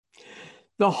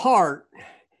The heart,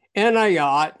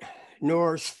 Inayat,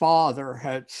 Noor's father,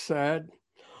 had said,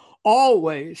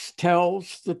 always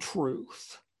tells the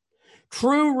truth.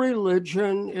 True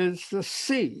religion is the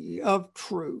sea of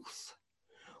truth.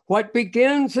 What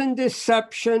begins in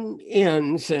deception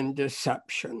ends in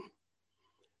deception.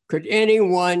 Could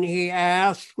anyone, he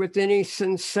asked with any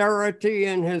sincerity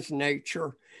in his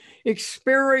nature,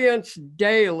 experience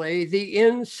daily the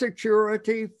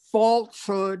insecurity,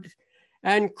 falsehood,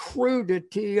 and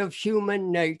crudity of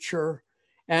human nature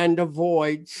and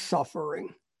avoid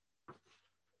suffering?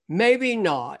 Maybe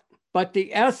not, but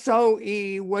the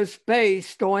SOE was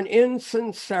based on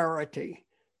insincerity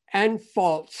and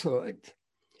falsehood.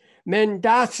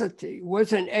 Mendacity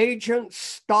was an agent's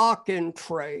stock in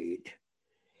trade.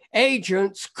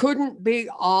 Agents couldn't be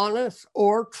honest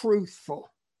or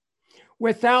truthful.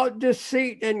 Without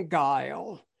deceit and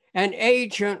guile, an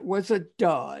agent was a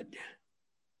dud,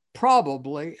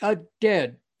 probably a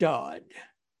dead dud.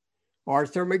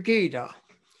 Arthur Magida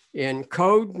in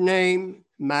Code Name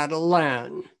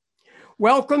Madeline.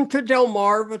 Welcome to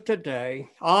Delmarva Today.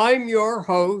 I'm your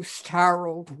host,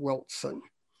 Harold Wilson.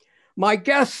 My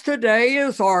guest today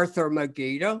is Arthur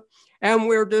Magida, and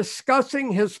we're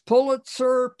discussing his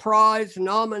Pulitzer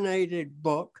Prize-nominated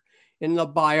book in the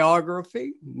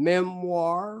biography,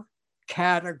 memoir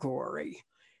category,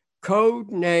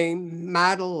 Code Name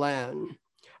Madeline,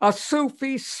 a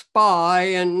Sufi spy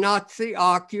in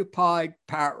Nazi-occupied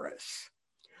Paris.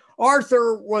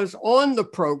 Arthur was on the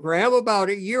program about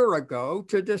a year ago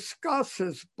to discuss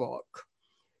his book.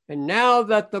 And now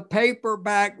that the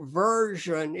paperback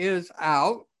version is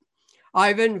out,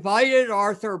 I've invited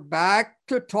Arthur back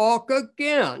to talk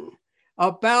again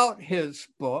about his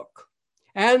book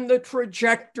and the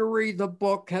trajectory the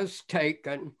book has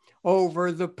taken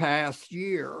over the past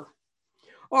year.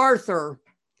 Arthur,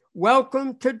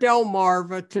 welcome to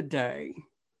Delmarva Today.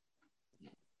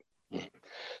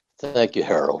 Thank you,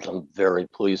 Harold. I'm very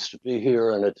pleased to be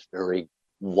here, and it's very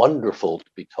wonderful to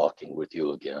be talking with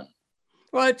you again.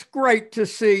 Well, it's great to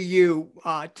see you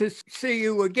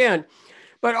again.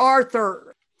 But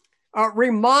Arthur,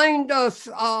 remind us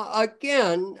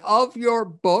again of your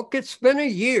book. It's been a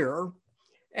year,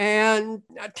 and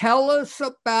tell us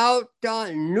about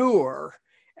Noor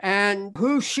and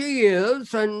who she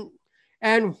is,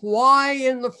 and why,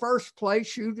 in the first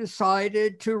place, you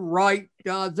decided to write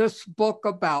this book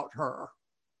about her.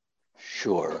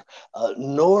 Sure.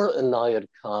 Noor Inayat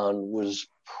Khan was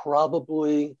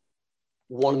probably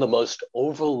one of the most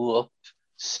overlooked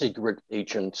secret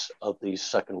agents of the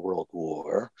Second World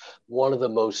War, one of the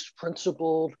most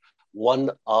principled,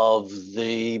 one of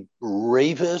the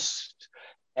bravest,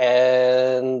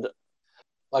 and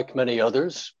like many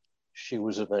others, she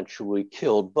was eventually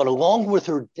killed. But along with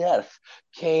her death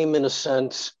came, in a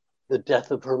sense, the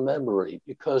death of her memory,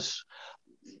 because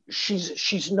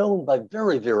she's known by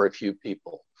very, very few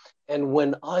people. And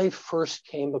when I first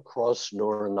came across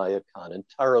Noor Inayat Khan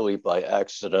entirely by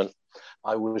accident,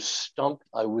 I was stumped,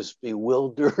 I was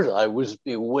bewildered, I was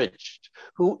bewitched.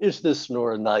 Who is this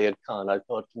Noor Inayat Khan? I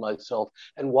thought to myself,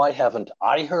 and why haven't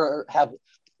I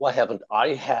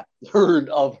heard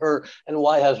of her, and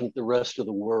why hasn't the rest of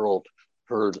the world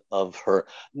heard of her?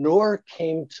 Noor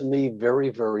came to me very,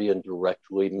 very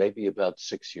indirectly, maybe about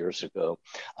 6 years ago.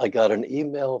 I got an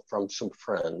email from some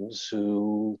friends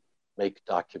who make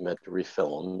documentary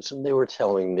films, and they were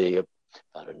telling me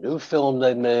about a new film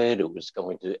they made. It was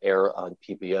going to air on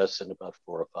PBS in about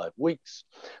 4 or 5 weeks.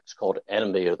 It's called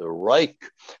Enemy of the Reich.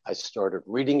 I started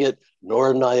reading it.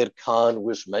 Noor Inayat Khan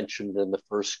was mentioned in the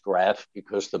first graph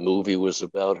because the movie was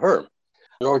about her.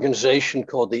 An organization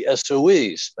called the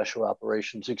SOE, Special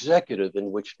Operations Executive,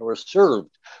 in which Noor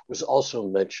served, was also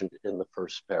mentioned in the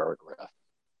first paragraph.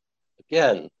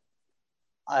 Again,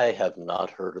 I have not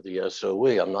heard of the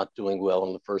SOE. I'm not doing well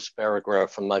in the first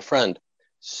paragraph from my friend.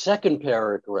 Second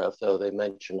paragraph, though, they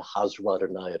mention Hazrat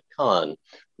Inayat Khan,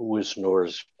 who was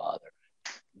Noor's father.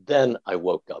 Then I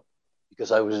woke up,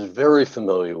 because I was very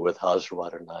familiar with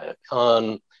Hazrat Inayat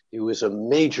Khan. He was a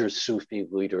major Sufi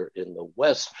leader in the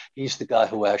West. He's the guy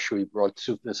who actually brought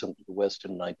Sufism to the West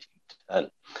in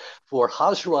 1910. For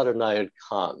Hazrat Inayat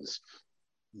Khan's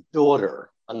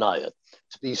daughter, Inayat,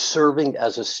 to be serving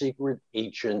as a secret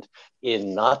agent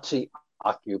in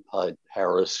Nazi-occupied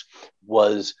Paris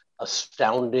was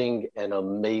astounding and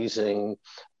amazing.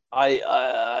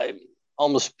 I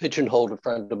almost pigeonholed a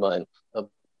friend of mine, a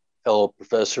fellow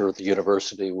professor at the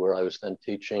university where I was then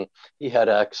teaching. He had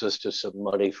access to some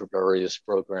money for various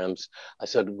programs. I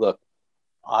said, look,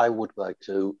 I would like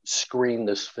to screen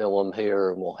this film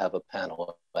here, and we'll have a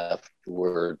panel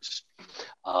afterwards.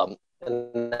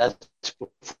 And that's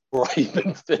before I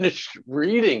even finished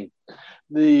reading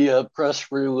the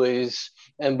press release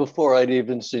and before I'd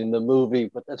even seen the movie.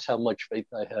 But that's how much faith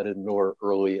I had in Noor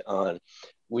early on.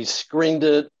 We screened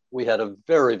it. We had a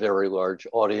very, very large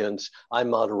audience. I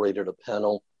moderated a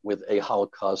panel with a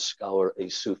Holocaust scholar, a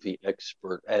Sufi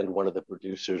expert, and one of the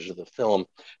producers of the film.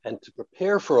 And to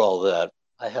prepare for all that,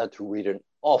 I had to read an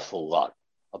awful lot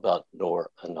about Noor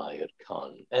Inayat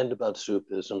Khan and about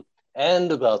Sufism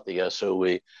and about the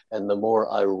SOE. And the more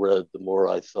I read, the more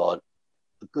I thought,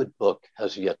 the good book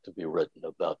has yet to be written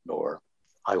about Noor.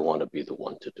 I want to be the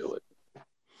one to do it.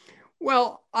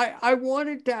 Well, I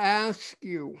wanted to ask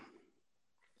you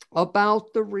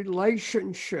about the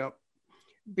relationship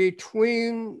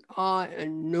between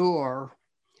Noor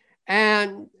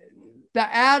and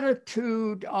the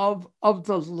attitude of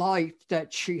the life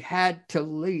that she had to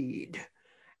lead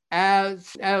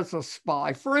as a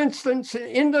spy. For instance,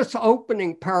 in this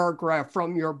opening paragraph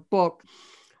from your book,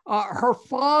 her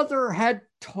father had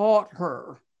taught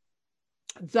her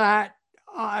that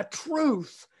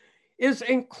truth is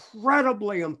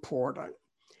incredibly important,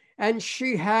 and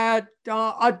she had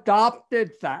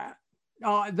adopted that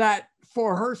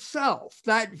for herself,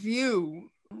 that view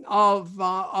of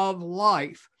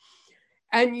life.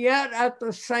 And yet, at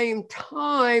the same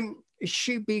time,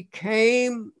 she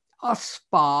became a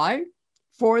spy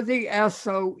for the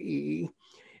SOE.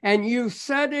 And you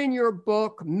said in your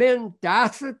book,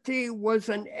 mendacity was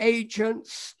an agent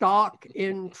stock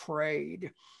in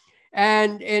trade.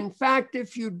 And in fact,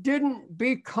 if you didn't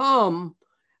become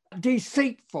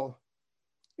deceitful,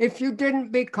 if you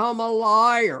didn't become a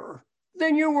liar,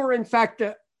 then you were in fact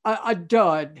a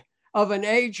dud of an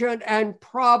agent, and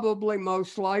probably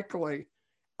most likely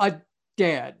a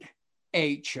dead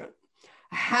agent.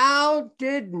 How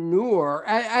did Noor,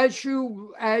 as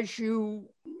you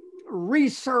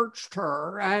researched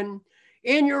her and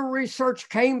in your research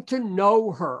came to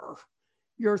know her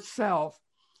yourself,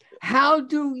 how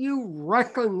do you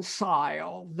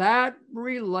reconcile that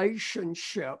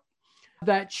relationship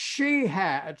that she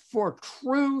had for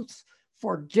truth,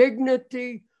 for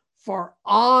dignity, for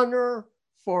honor,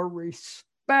 for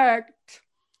respect,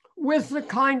 with the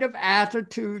kind of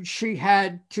attitude she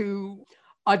had to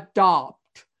adopt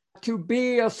to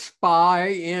be a spy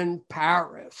in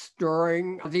Paris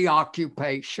during the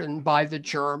occupation by the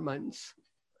Germans?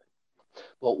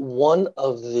 Well, one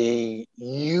of the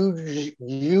hugely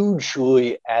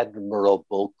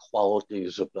admirable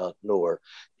qualities about Noor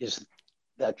is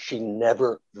that she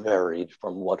never varied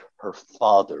from what her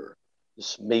father,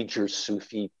 this major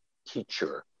Sufi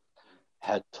teacher,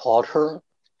 had taught her,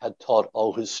 had taught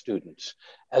all his students.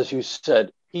 As you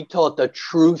said, he taught that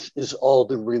truth is all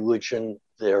the religion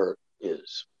there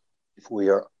is. If we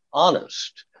are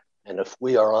honest, and if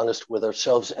we are honest with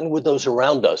ourselves and with those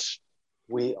around us,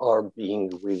 we are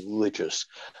being religious.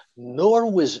 Noor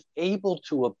was able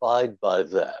to abide by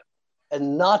that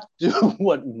and not do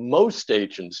what most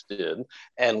agents did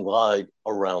and lied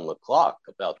around the clock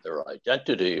about their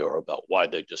identity or about why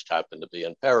they just happened to be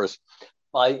in Paris,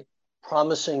 by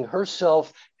promising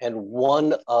herself and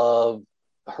one of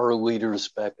her leaders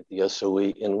back at the SOE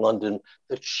in London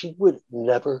that she would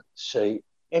never say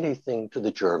anything to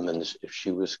the Germans if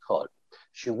she was caught.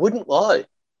 She wouldn't lie.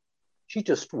 She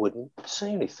just wouldn't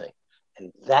say anything.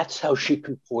 And that's how she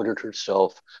comported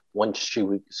herself once she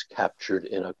was captured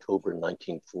in October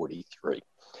 1943.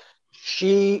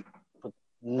 She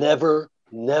never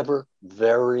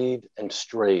varied and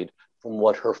strayed from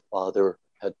what her father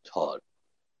had taught.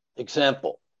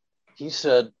 Example, he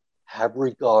said, have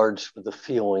regards for the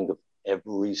feeling of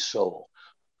every soul.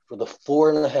 For the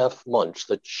 4.5 months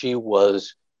that she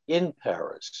was in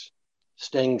Paris,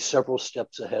 staying several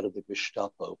steps ahead of the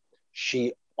Gestapo,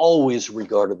 she always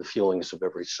regarded the feelings of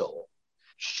every soul.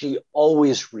 She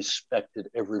always respected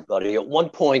everybody. At one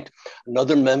point,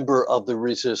 another member of the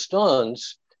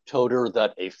resistance told her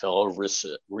that a fellow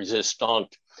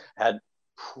resistant had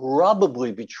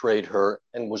probably betrayed her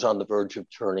and was on the verge of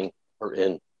turning her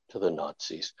in to the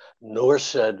Nazis. Noor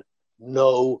said,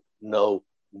 no, no,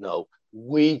 no.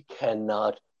 We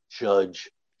cannot judge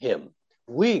him.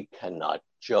 We cannot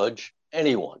judge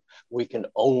anyone. We can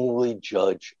only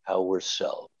judge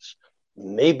ourselves.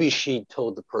 Maybe she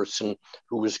told the person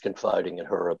who was confiding in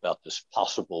her about this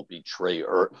possible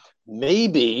betrayer.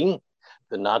 Maybe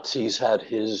the Nazis had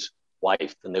his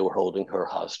wife and they were holding her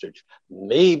hostage.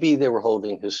 Maybe they were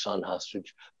holding his son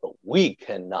hostage, but we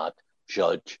cannot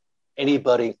judge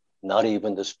anybody, not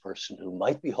even this person who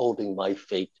might be holding my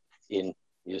fate in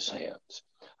his hands.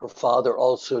 Her father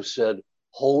also said,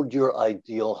 hold your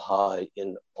ideal high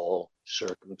in all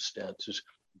circumstances.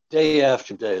 day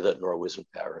after day that Noor was in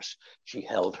Paris, she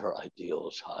held her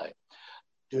ideals high.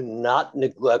 Do not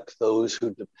neglect those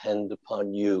who depend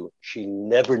upon you. She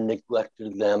never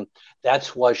neglected them.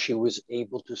 That's why she was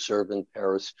able to serve in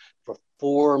Paris for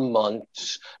 4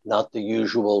 months, not the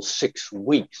usual 6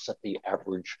 weeks that the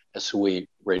average SOE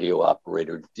radio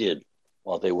operator did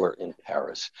while they were in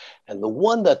Paris. And the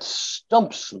one that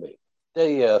stumps me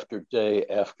day after day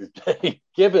after day,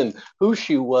 given who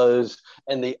she was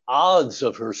and the odds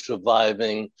of her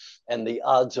surviving and the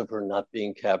odds of her not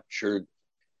being captured,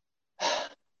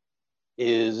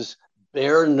 is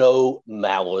bear no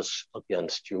malice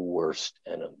against your worst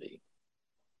enemy.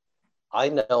 I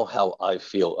know how I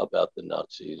feel about the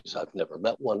Nazis. I've never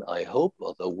met one, I hope,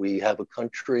 although we have a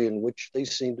country in which they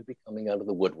seem to be coming out of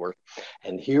the woodwork.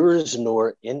 And here is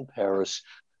Noor in Paris.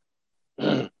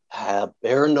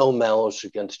 Bear no malice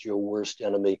against your worst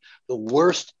enemy. The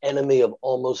worst enemy of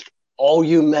almost all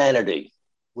humanity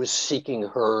was seeking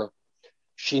her.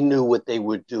 She knew what they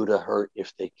would do to her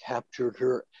if they captured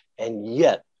her. And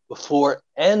yet, before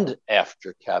and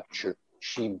after capture,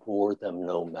 she bore them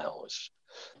no malice.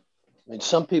 I mean,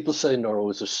 some people say Noor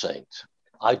was a saint.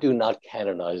 I do not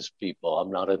canonize people. I'm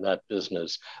not in that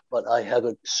business. But I have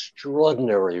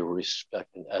extraordinary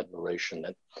respect and admiration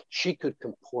that she could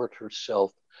comport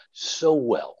herself so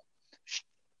well.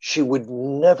 She would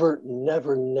never,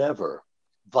 never, never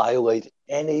violate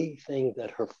anything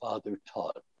that her father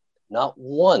taught. Not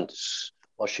once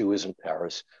while she was in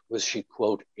Paris was she,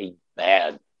 quote, a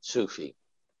bad Sufi.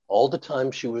 All the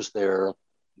time she was there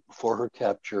before her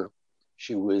capture,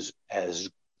 she was as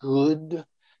good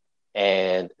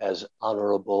and as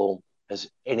honorable as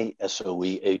any SOE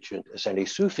agent, as any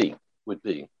Sufi would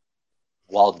be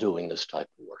while doing this type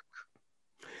of work.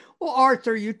 Well,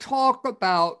 Arthur, you talk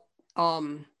about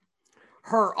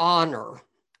her honor.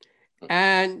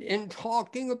 And in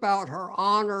talking about her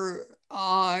honor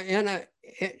in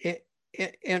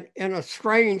a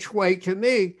strange way to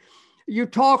me, you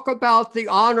talk about the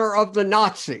honor of the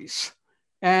Nazis.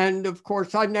 And of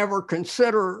course, I never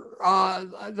consider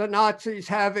the Nazis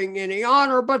having any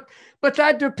honor, but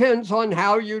that depends on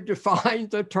how you define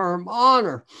the term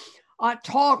honor.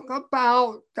 Talk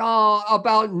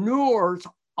about Noor's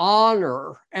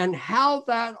honor and how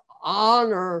that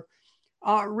honor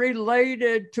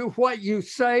related to what you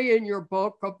say in your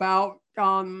book about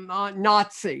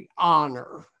Nazi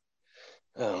honor.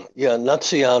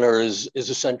 Nazi honor is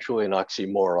essentially an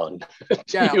oxymoron.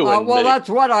 Yeah, well, that's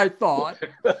what I thought.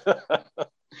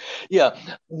 Yeah,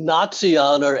 Nazi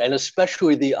honor, and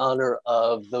especially the honor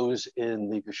of those in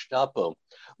the Gestapo,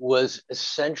 was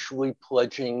essentially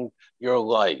pledging your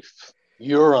life,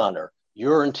 your honor,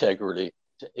 your integrity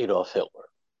to Adolf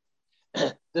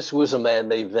Hitler. This was a man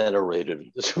they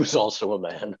venerated. This was also a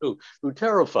man who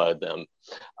terrified them.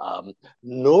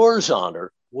 Noor's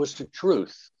honor was to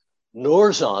truth.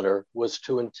 Noor's honor was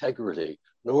to integrity.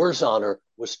 Noor's honor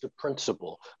was to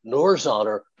principle. Noor's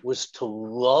honor was to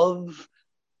love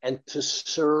and to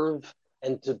serve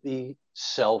and to be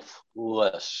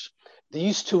selfless.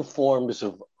 These two forms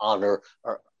of honor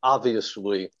are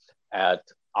obviously at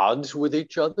odds with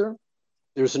each other.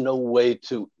 There's no way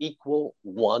to equal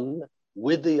one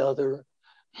with the other.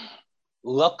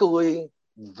 Luckily,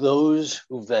 those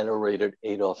who venerated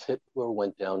Adolf Hitler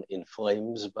went down in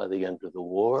flames by the end of the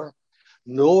war.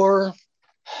 Noor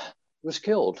was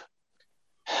killed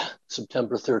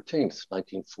September 13th,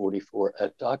 1944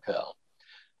 at Dachau.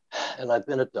 And I've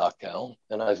been at Dachau,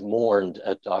 and I've mourned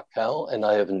at Dachau, and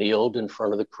I have kneeled in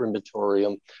front of the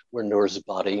crematorium where Noor's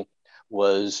body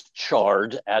was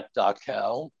charred at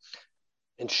Dachau.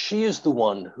 And she is the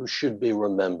one who should be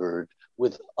remembered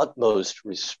with utmost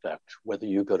respect, whether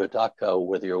you go to Dachau,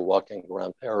 whether you're walking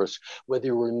around Paris, whether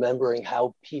you're remembering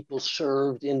how people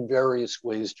served in various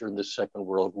ways during the Second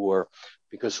World War,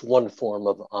 because one form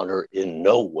of honor in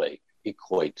no way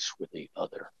equates with the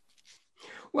other.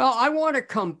 Well, I want to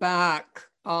come back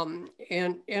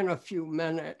in a few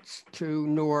minutes to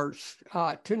Noor's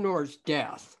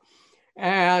death,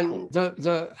 and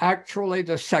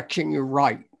the section you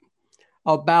write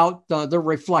about the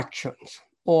reflections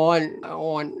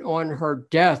on her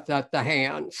death at the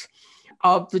hands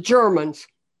of the Germans.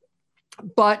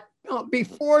 But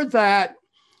before that,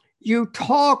 you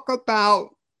talk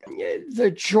about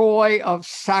the joy of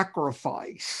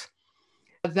sacrifice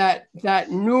that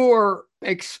Noor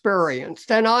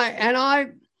experienced, and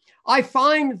I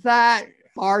find that,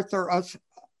 Arthur,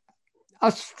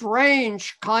 a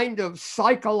strange kind of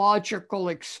psychological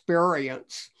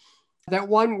experience that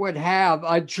one would have,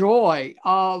 a joy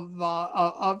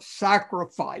of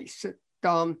sacrifice.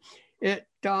 It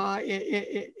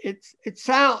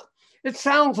it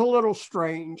sounds a little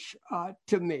strange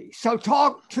to me. So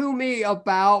talk to me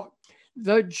about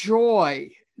the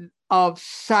joy of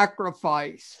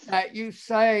sacrifice that you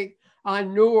say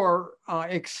Noor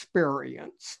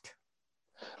experienced.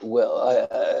 Well,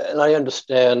 I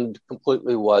understand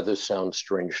completely why this sounds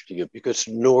strange to you, because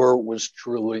Noor was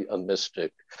truly a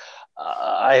mystic.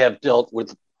 I have dealt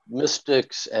with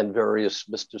mystics and various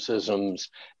mysticisms,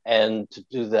 and to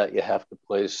do that, you have to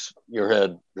place your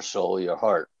head, your soul, your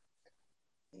heart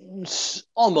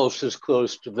almost as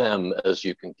close to them as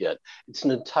you can get. It's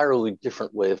an entirely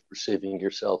different way of perceiving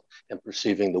yourself and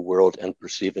perceiving the world and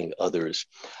perceiving others.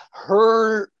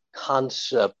 Her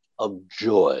concept of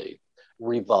joy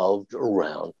revolved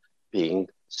around being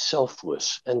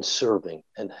selfless and serving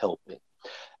and helping.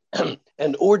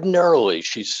 And ordinarily,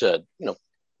 she said,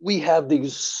 we have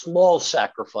these small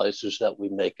sacrifices that we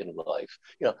make in life.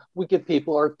 We give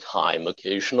people our time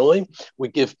occasionally. We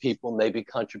give people maybe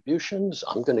contributions.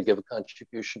 I'm going to give a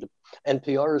contribution to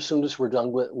NPR as soon as we're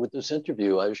done with this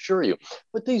interview, I assure you.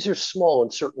 But these are small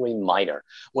and certainly minor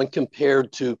when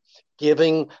compared to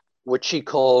giving what she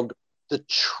called the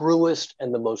truest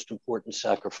and the most important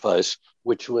sacrifice,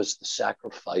 which was the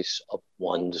sacrifice of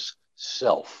one's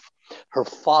self. Her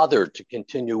father, to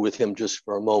continue with him just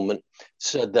for a moment,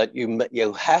 said that you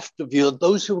have to view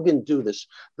those who can do this,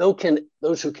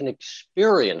 those who can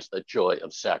experience the joy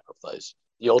of sacrifice,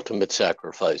 the ultimate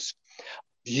sacrifice,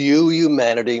 view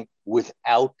humanity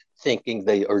without thinking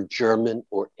they are German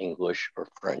or English or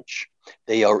French.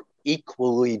 They are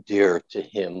equally dear to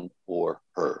him or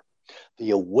her.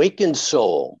 The awakened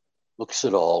soul looks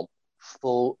at all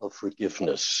full of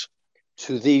forgiveness.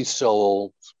 To these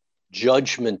souls,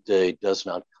 Judgment Day does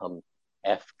not come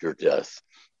after death.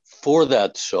 For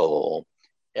that soul,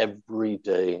 every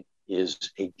day is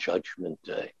a judgment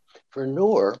day. For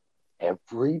Noor,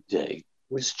 every day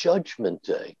was Judgment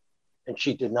Day, and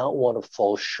she did not want to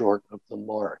fall short of the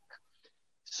mark.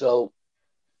 So,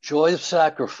 joy of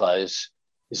sacrifice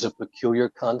is a peculiar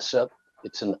concept.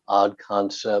 It's an odd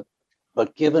concept.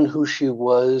 But given who she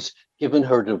was, given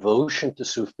her devotion to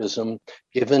Sufism,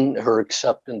 given her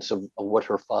acceptance of what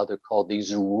her father called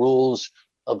these rules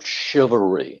of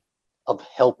chivalry, of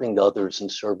helping others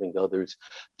and serving others,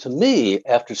 to me,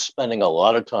 after spending a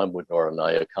lot of time with Noor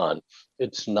Inayat Khan,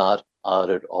 it's not odd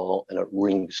at all, and it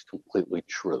rings completely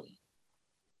true.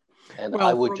 And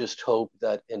I would just hope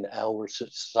that in our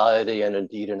society and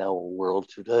indeed in our world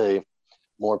today,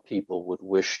 more people would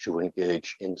wish to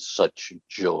engage in such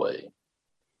joy.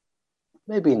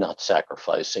 Maybe not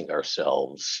sacrificing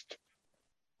ourselves.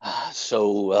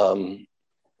 So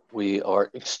we are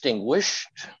extinguished,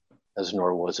 as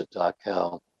Noor was at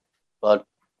Dachau, but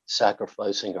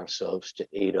sacrificing ourselves to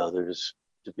aid others,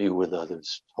 to be with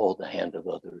others, to hold the hand of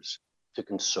others, to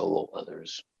console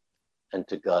others, and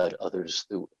to guide others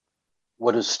through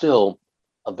what is still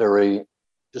a very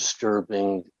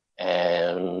disturbing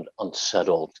and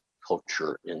unsettled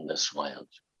culture in this land.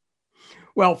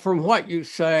 Well, from what you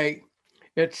say,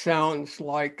 it sounds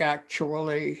like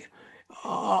actually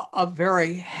a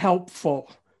very helpful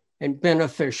and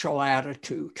beneficial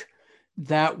attitude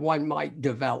that one might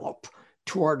develop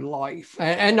toward life.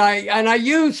 And I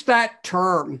use that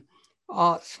term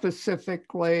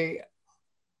specifically,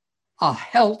 a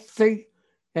healthy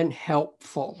and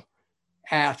helpful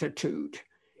attitude.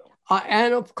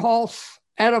 And of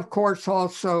course,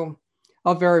 also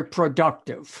a very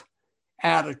productive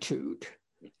attitude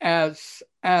as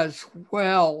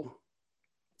well.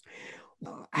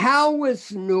 How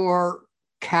was Noor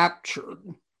captured,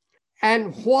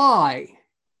 and why?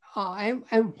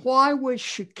 And why was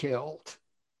she killed?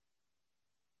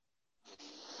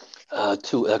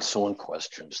 Two excellent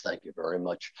questions. Thank you very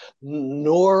much.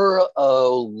 Noor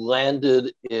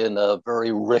landed in a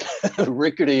very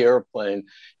rickety airplane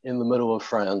in the middle of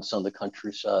France on the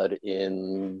countryside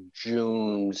in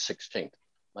June 16th,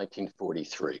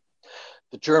 1943.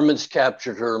 The Germans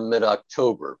captured her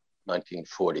mid-October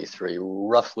 1943,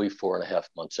 roughly 4.5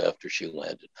 months after she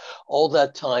landed. All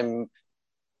that time,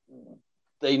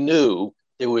 they knew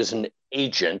there was an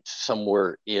agent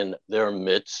somewhere in their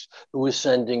midst who was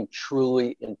sending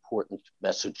truly important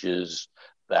messages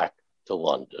back to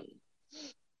London.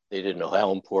 They didn't know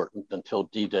how important until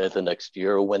D-Day the next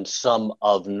year, when some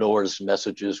of Noor's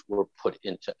messages were put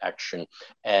into action,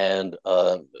 and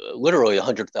literally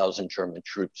 100,000 German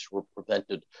troops were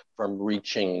prevented from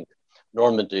reaching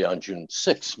Normandy on June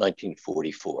 6,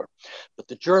 1944. But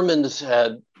the Germans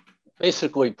had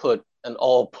basically put an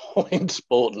all points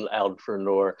bulletin out for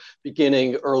Noor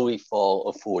beginning early fall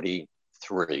of 43.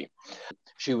 1943.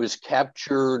 She was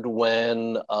captured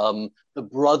when the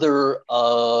brother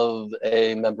of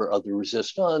a member of the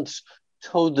resistance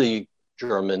told the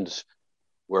Germans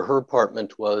where her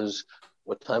apartment was,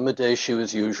 what time of day she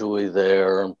was usually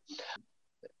there.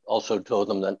 Also told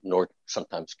them that Noor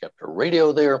sometimes kept her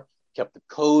radio there, kept the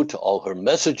code to all her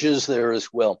messages there as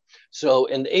well. So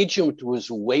an agent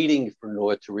was waiting for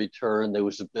Noor to return. There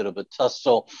was a bit of a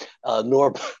tussle.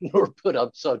 Noor put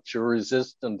up such a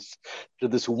resistance to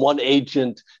this one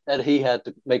agent that he had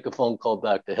to make a phone call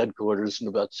back to headquarters, and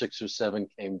about 6 or 7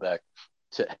 came back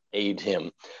to aid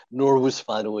him. Noor was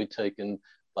finally taken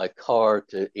by car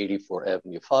to 84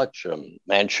 Avenue Foch, a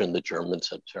mansion the Germans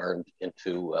had turned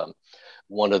into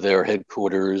one of their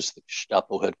headquarters, the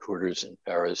Gestapo headquarters in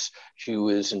Paris. She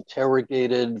was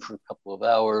interrogated for a couple of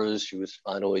hours. She was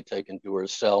finally taken to her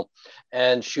cell,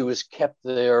 and she was kept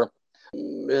there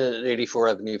at 84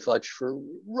 Avenue Foch for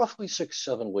roughly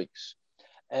 6-7 weeks.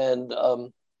 And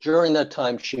during that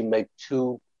time, she made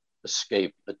 2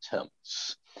 escape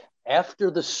attempts.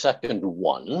 After the second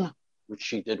one, which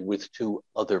she did with 2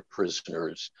 other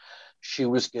prisoners, she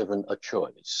was given a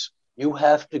choice. You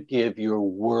have to give your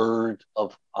word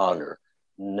of honor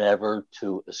never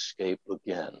to escape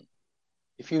again.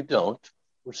 If you don't,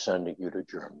 we're sending you to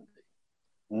Germany.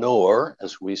 Noor,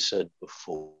 as we said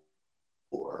before,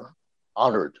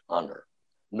 honored honor.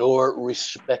 Noor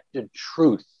respected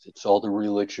truth. It's all the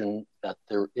religion that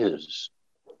there is.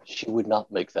 She would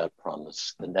not make that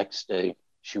promise. The next day,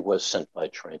 she was sent by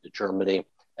train to Germany,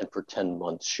 and for 10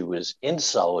 months, she was in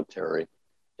solitary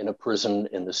in a prison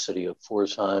in the city of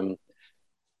Pforzheim,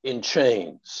 in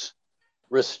chains,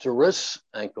 wrist to wrist,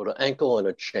 ankle to ankle, and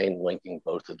a chain linking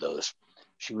both of those.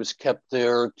 She was kept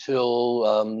there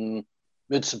till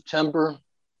mid-September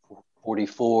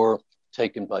 44,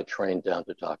 taken by train down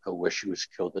to Dhaka, where she was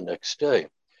killed the next day.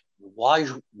 Why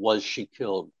was she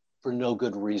killed? For no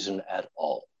good reason at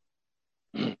all.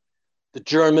 The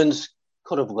Germans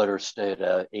could have let her stay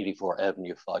at 84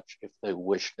 Avenue Foch if they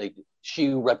wished. She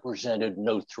represented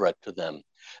no threat to them.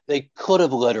 They could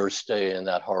have let her stay in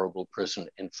that horrible prison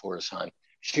in Pforzheim.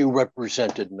 She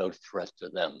represented no threat to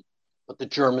them. But the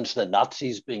Germans, the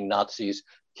Nazis being Nazis,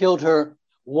 killed her.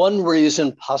 One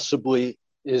reason possibly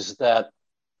is that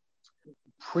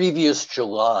previous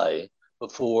July,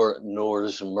 before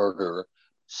Noor's murder,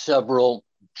 several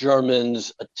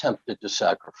Germans attempted to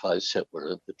sacrifice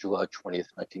Hitler, the July 20th,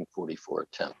 1944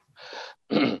 attempt.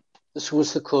 This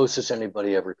was the closest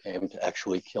anybody ever came to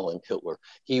actually killing Hitler.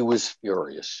 He was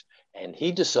furious, and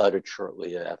he decided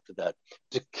shortly after that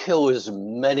to kill as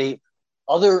many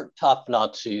other top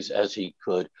Nazis as he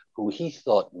could, who he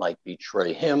thought might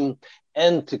betray him,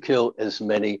 and to kill as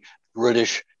many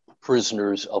British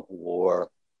prisoners of war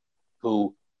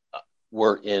who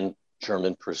were in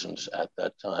German prisons at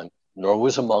that time. Noor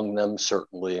was among them,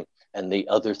 certainly, and the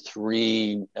other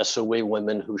 3 SOA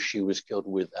women who she was killed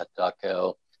with at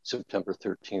Dachau, September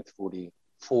 13th,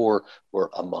 44, were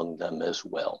among them as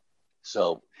well.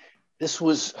 So this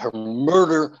was, her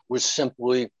murder was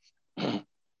simply, her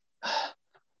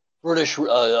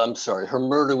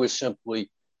murder was simply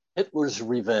Hitler's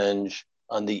revenge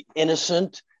on the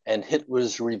innocent and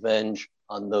Hitler's revenge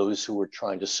on those who were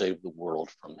trying to save the world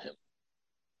from him.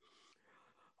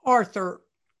 Arthur,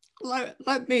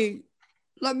 let me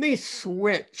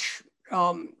switch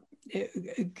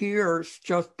gears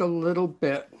just a little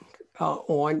bit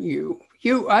on you.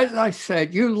 You, as I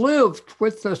said, you lived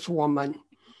with this woman,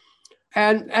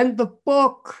 and the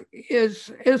book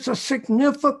is a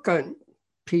significant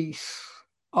piece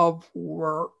of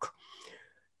work.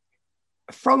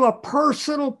 From a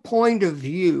personal point of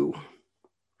view,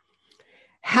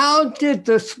 how did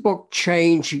this book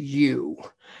change you?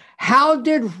 How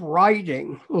did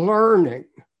writing, learning,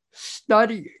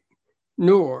 studying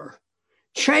Noor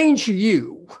change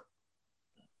you?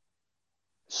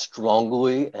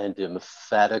 Strongly and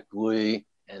emphatically,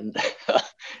 and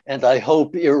and I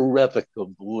hope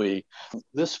irrevocably.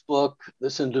 This book,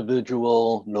 this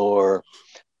individual, Noor,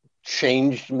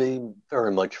 changed me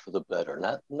very much for the better.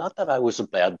 Not that I was a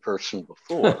bad person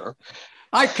before.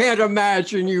 I can't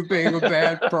imagine you being a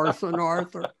bad person,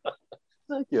 Arthur.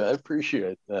 Thank you. I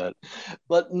appreciate that.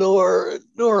 But Noor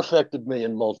affected me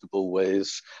in multiple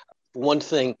ways. One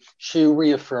thing, she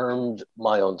reaffirmed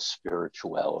my own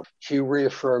spirituality. She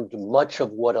reaffirmed much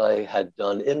of what I had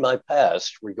done in my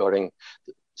past regarding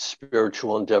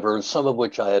spiritual endeavors, some of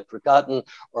which I had forgotten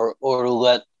or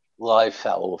let lie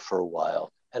fallow for a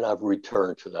while. And I've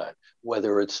returned to that,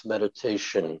 whether it's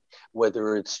meditation,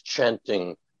 whether it's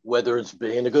chanting, whether it's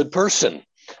being a good person.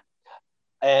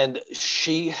 And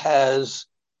she has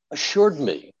assured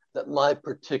me that my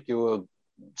particular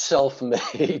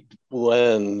self-made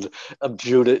blend of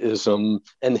Judaism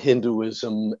and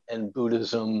Hinduism and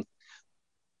Buddhism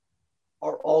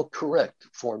are all correct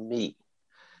for me.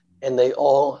 And they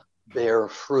all bear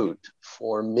fruit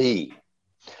for me.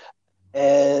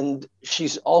 And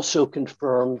she's also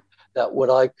confirmed that what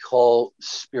I call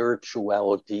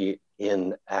spirituality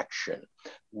in action,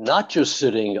 not just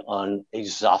sitting on a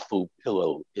zafu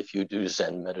pillow if you do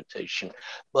Zen meditation,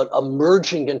 but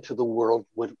emerging into the world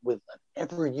with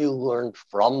whatever you learned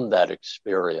from that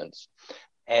experience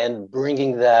and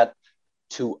bringing that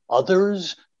to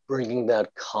others, bringing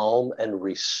that calm and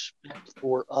respect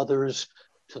for others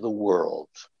to the world.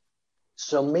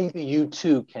 So maybe you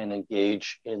too can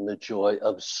engage in the joy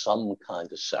of some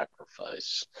kind of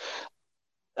sacrifice.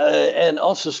 And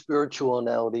also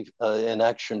spirituality in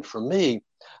action for me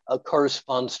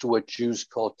corresponds to what Jews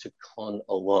call tikkun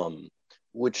olam,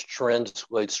 which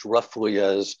translates roughly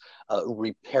as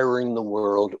repairing the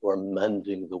world or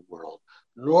mending the world.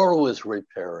 Noor was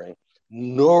repairing,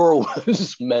 Noor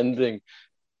was mending.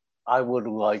 I would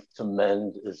like to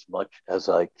mend as much as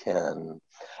I can.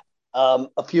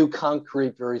 A few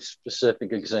concrete, very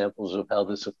specific examples of how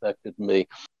this affected me.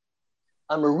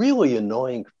 I'm a really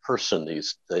annoying person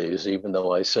these days, even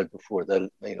though I said before that,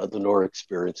 the Noor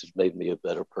experience has made me a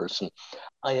better person.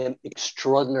 I am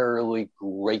extraordinarily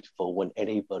grateful when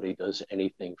anybody does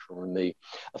anything for me.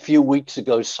 A few weeks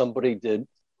ago, somebody did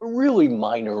a really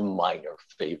minor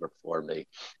favor for me.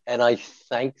 And I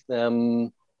thanked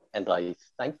them, and I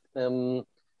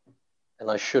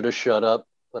should have shut up,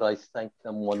 but I thanked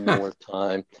them one more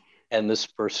time. And this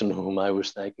person whom I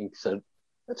was thanking said,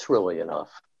 "That's really enough."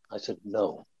 I said,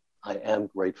 "No, I am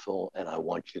grateful, and I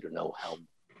want you to know how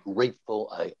grateful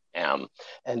I am."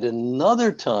 And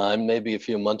another time, maybe a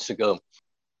few months ago,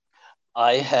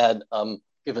 I had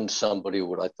given somebody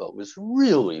what I thought was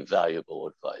really valuable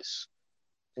advice,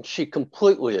 and she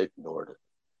completely ignored it.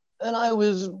 And I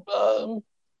was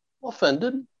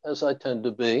offended, as I tend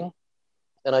to be.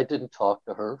 And I didn't talk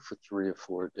to her for 3 or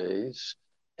 4 days.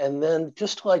 And then,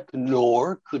 just like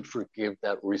Noor could forgive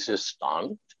that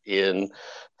resistant in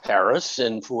Paris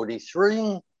in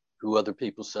 43, who other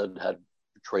people said had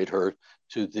betrayed her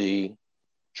to the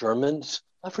Germans,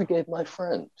 I forgave my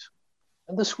friend.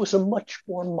 And this was a much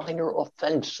more minor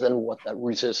offense than what that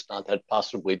resistant had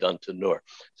possibly done to Noor.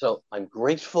 So I'm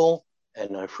grateful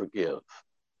and I forgive.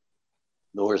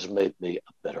 Noor's made me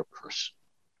a better person.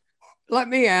 Let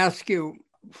me ask you,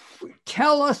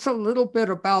 tell us a little bit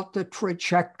about the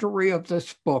trajectory of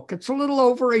this book. It's a little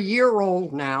over a year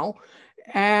old now,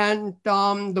 and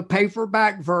the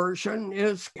paperback version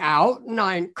is out, and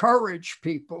I encourage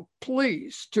people,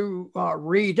 please, to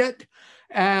read it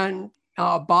and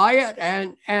buy it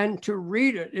and to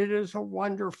read it. It is a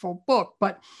wonderful book.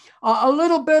 But a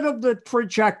little bit of the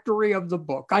trajectory of the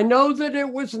book. I know that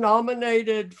it was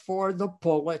nominated for the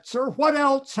Pulitzer. What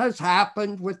else has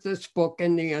happened with this book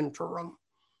in the interim?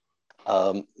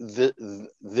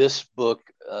 This book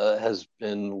has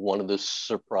been one of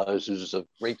the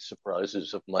great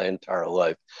surprises of my entire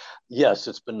life. Yes,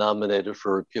 it's been nominated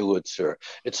for a Pulitzer.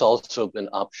 It's also been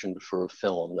optioned for a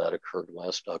film that occurred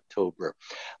last October.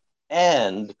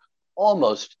 And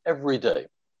almost every day,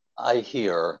 I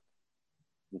hear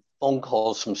phone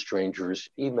calls from strangers,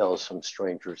 emails from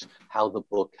strangers, how the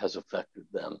book has affected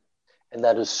them. And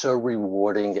that is so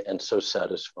rewarding and so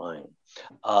satisfying.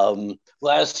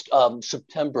 Last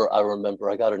September, I remember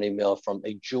I got an email from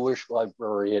a Jewish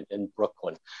librarian in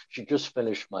Brooklyn. She just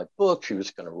finished my book. She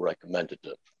was going to recommend it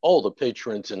to all the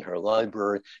patrons in her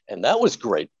library, and that was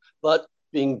great. But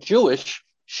being Jewish,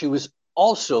 she was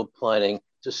also planning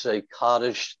to say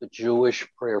Kaddish, the Jewish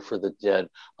prayer for the dead,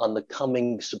 on the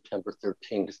coming September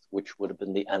 13th, which would have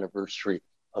been the anniversary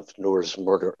of Noor's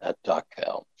murder at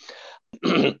Dachau.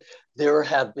 There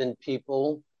have been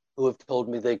people who have told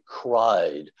me they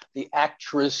cried. The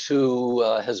actress who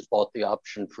has bought the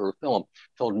option for a film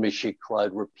told me she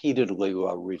cried repeatedly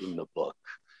while reading the book.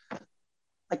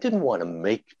 I didn't want to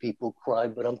make people cry,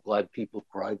 but I'm glad people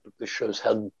cried because this shows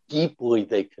how deeply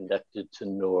they connected to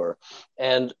Noor.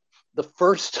 And the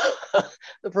first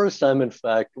time, in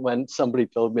fact, when somebody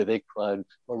told me they cried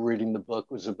while reading the book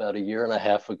was about 1.5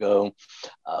 years ago.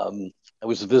 I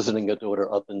was visiting a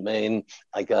daughter up in Maine.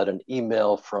 I got an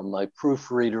email from my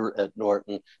proofreader at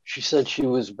Norton. She said she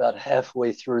was about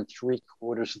halfway through,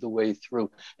 3/4 of the way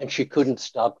through, and she couldn't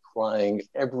stop crying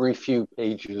every few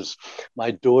pages.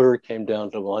 My daughter came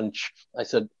down to lunch. I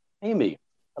said, "Amy,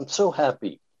 I'm so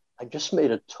happy. I just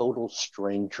made a total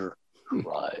stranger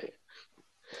cry."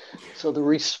 So the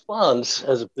response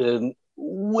has been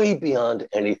way beyond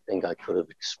anything I could have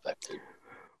expected.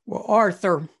 Well,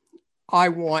 Arthur, I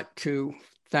want to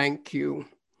thank you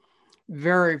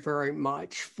very, very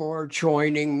much for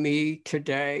joining me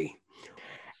today.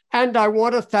 And I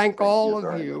want to thank all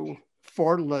of you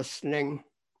for listening.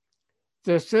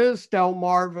 This is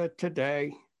Delmarva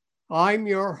Today. I'm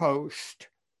your host,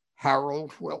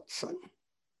 Harold Wilson.